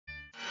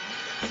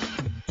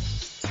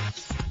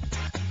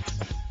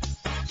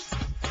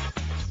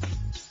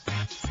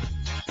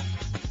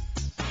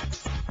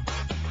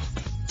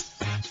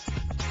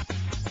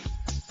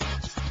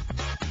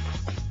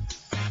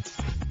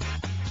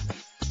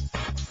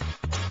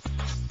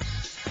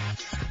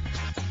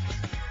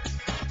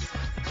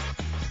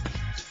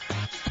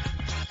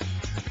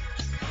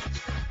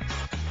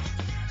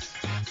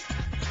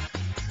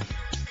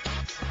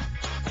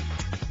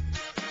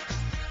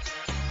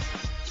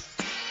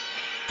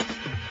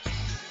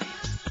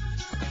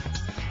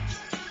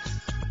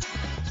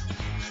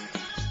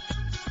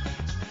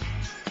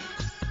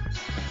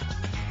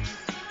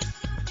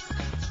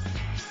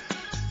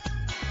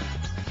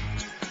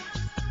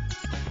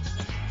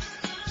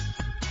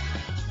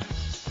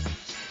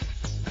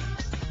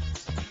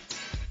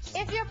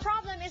If your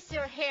problem is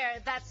your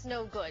hair, that's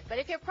no good. But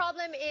if your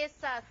problem is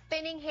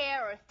thinning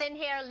hair or thin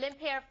hair, limp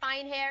hair,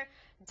 fine hair,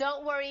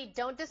 don't worry,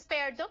 don't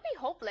despair, don't be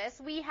hopeless.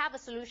 We have a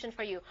solution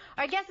for you.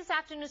 Our guest this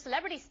afternoon,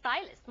 celebrity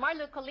stylist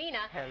Marlo Colina,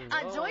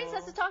 joins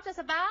us to talk to us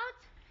about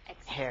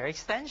hair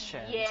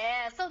extension.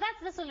 Yeah, so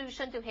that's the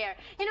solution to hair.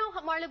 You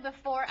know, Marlo,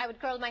 before I would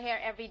curl my hair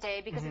every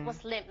day because it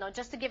was limp. No,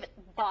 just to give it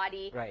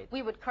body,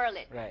 we would curl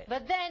it.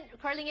 But then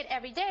curling it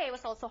every day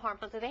was also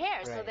harmful to the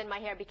hair. So then my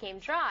hair became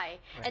dry.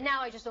 And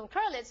now I just don't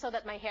curl it so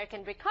that my hair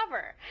can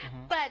recover.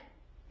 But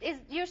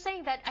you're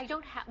saying that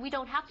we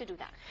don't have to do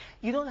that?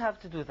 You don't have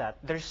to do that.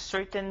 There's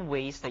certain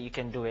ways that you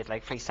can do it.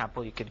 Like, for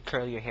example, you could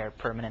curl your hair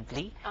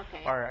permanently.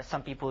 Or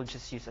some people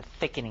just use a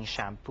thickening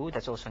shampoo.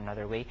 That's also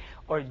another way.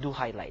 Or do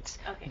highlights.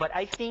 But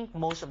I think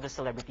most of the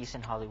celebrities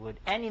in Hollywood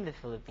and in the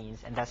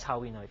Philippines, and that's how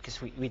we know it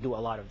because we do a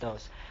lot of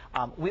those,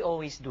 we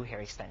always do hair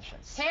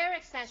extensions. Hair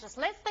extensions.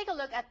 Let's take a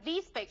look at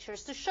these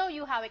pictures to show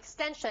you how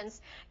extensions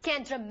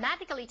can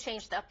dramatically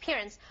change the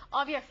appearance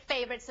of your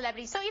favorite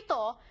celebrity. So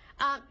ito,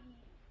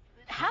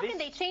 how can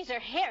they change their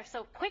hair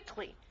so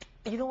quickly?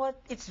 You know what?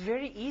 It's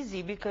very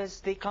easy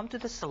because they come to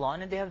the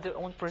salon and they have their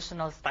own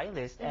personal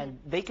stylist, and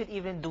they could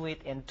even do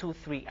it in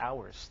 2-3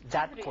 hours.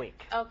 That quick.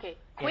 Okay.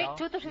 Quick?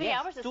 2 to 3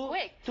 hours is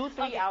quick.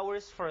 2-3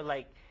 hours for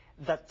like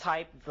the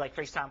type, like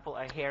for example,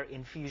 a hair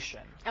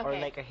infusion or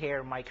like a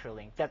hair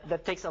microlink.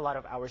 That takes a lot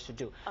of hours to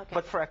do.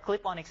 But for a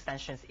clip-on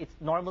extensions, it's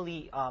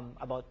normally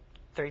about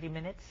 30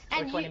 minutes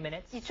or 20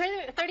 minutes.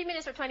 30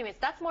 minutes or 20 minutes.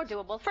 That's more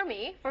doable for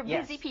me, for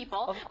busy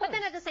people. But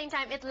then at the same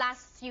time, it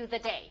lasts you the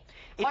day.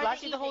 It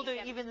lasts you the whole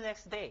day, even the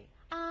next day.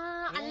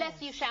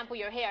 Unless you shampoo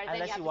your hair, then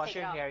you have to wash take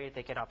your it hair, you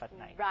take it off at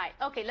night. Right.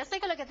 Okay, let's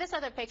take a look at this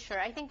other picture.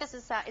 I think this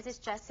is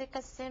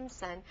Jessica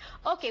Simpson.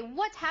 Okay,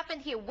 what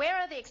happened here? Where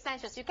are the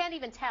extensions? You can't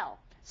even tell.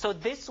 So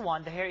this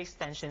one, the hair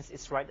extensions,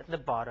 is right at the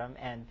bottom,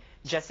 and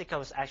Jessica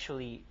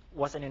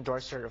was an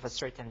endorser of a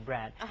certain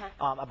brand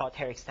about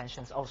hair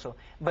extensions also.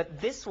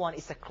 But this one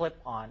is a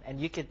clip-on, and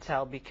you could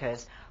tell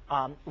because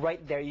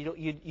right there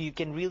you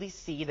can really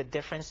see the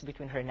difference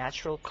between her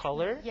natural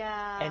color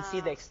and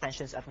see the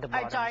extensions at the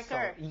bottom. Are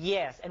darker. So,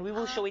 yes, and we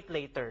will show it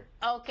later.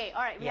 Okay,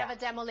 all right. We have a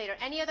demo later.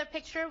 Any other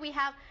picture?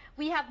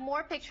 We have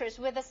more pictures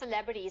with the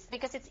celebrities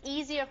because it's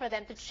easier for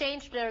them to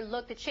change their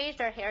look, to change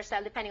their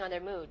hairstyle depending on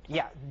their mood.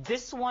 Yeah,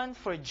 this one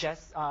for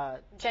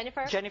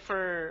Jennifer?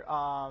 Jennifer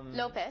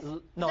Lopez?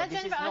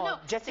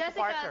 Jessica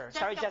Parker.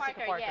 Sorry,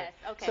 Jessica Parker. Yes,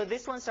 okay. So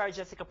this one, Sarah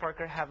Jessica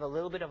Parker, have a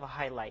little bit of a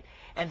highlight.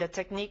 And the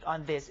technique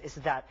on this is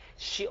that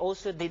she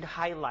also did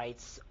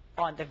highlights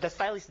the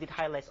stylist did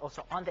highlights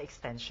also on the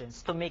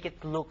extensions to make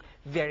it look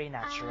very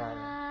natural.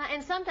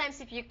 And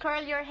sometimes if you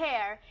curl your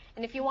hair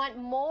and if you want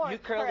more you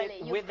curl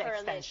it with the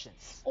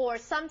extensions. Or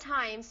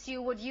sometimes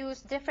you would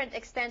use different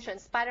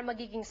extensions para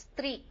magiging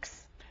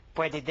streaks.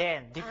 Pwede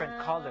din,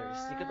 different colors.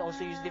 You could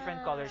also use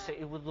different colors so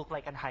it would look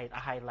like a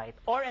highlight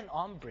or an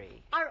ombre.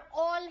 Are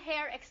all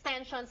hair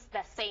extensions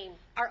the same?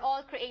 Are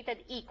all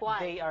created equal?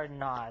 They are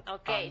not.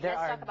 Okay, there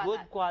let's are talk about good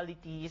that.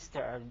 qualities,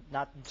 there are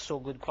not so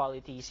good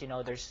qualities. You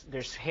know,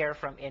 there's hair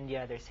from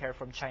India, there's hair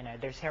from China,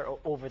 there's hair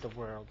over the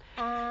world.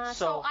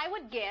 So I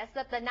would guess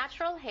that the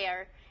natural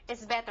hair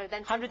is better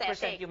than synthetic.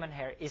 100% human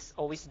hair is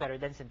always better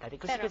than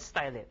synthetic because you could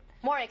style it.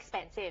 More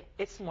expensive.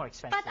 It's more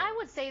expensive. But I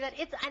would say that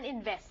it's an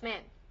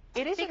investment.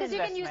 It is because an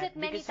investment you can use it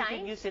many because times. you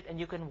can use it and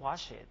you can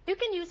wash it. You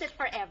can use it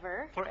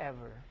forever.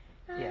 Forever.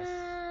 Yes.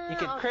 You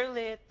can curl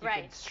it, you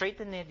can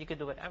straighten it, you can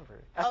do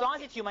whatever. As long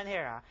as it's human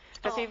hair,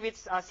 because if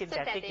it's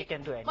synthetic, you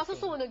can do anything.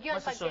 Masusunog yun.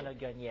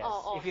 Masusunog yun, yes.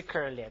 If you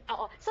curl it.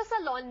 Sa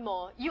salon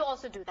mo, you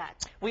also do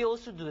that? We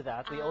also do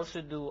that. We also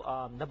do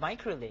the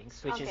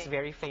microlinks, which is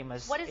very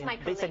famous. What is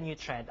microlink? It's a new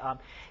trend.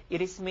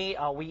 It is made,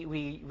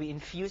 we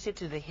infuse it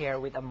to the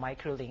hair with a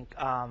microlink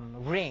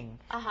ring,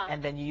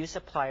 and then you use a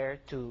plier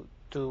to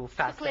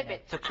fasten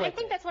it. To clip I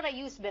think that's what I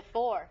used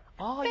before.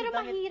 Pero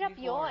mahirap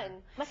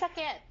yun.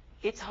 Masakit.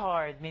 It's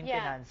hard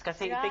maintenance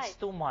because it takes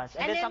 2 months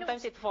and then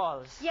sometimes it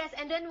falls. Yes,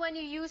 and then when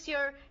you use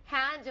your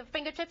hands, your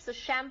fingertips to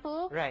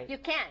shampoo, you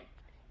can't.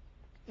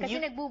 Kasi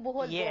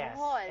nagbubuhol-buhol. Yes,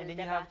 and then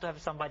you have to have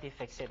somebody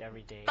fix it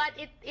every day. But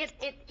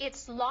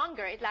it's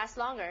longer. It lasts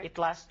longer. It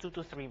lasts 2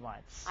 to 3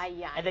 months.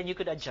 Ayan. And then you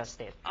could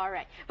adjust it. All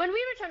right. When we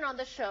return on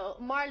the show,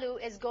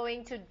 Marlu is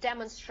going to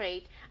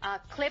demonstrate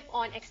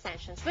clip-on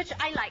extensions, which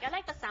I like. I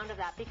like the sound of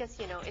that because,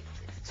 you know, it's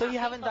so you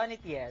haven't done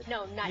it yet?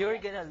 No, not You're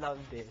yet. You're going to love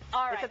this.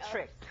 All right. It's a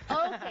trick.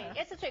 Okay,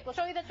 it's a trick. We'll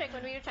show you the trick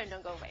when we return.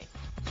 Don't go away.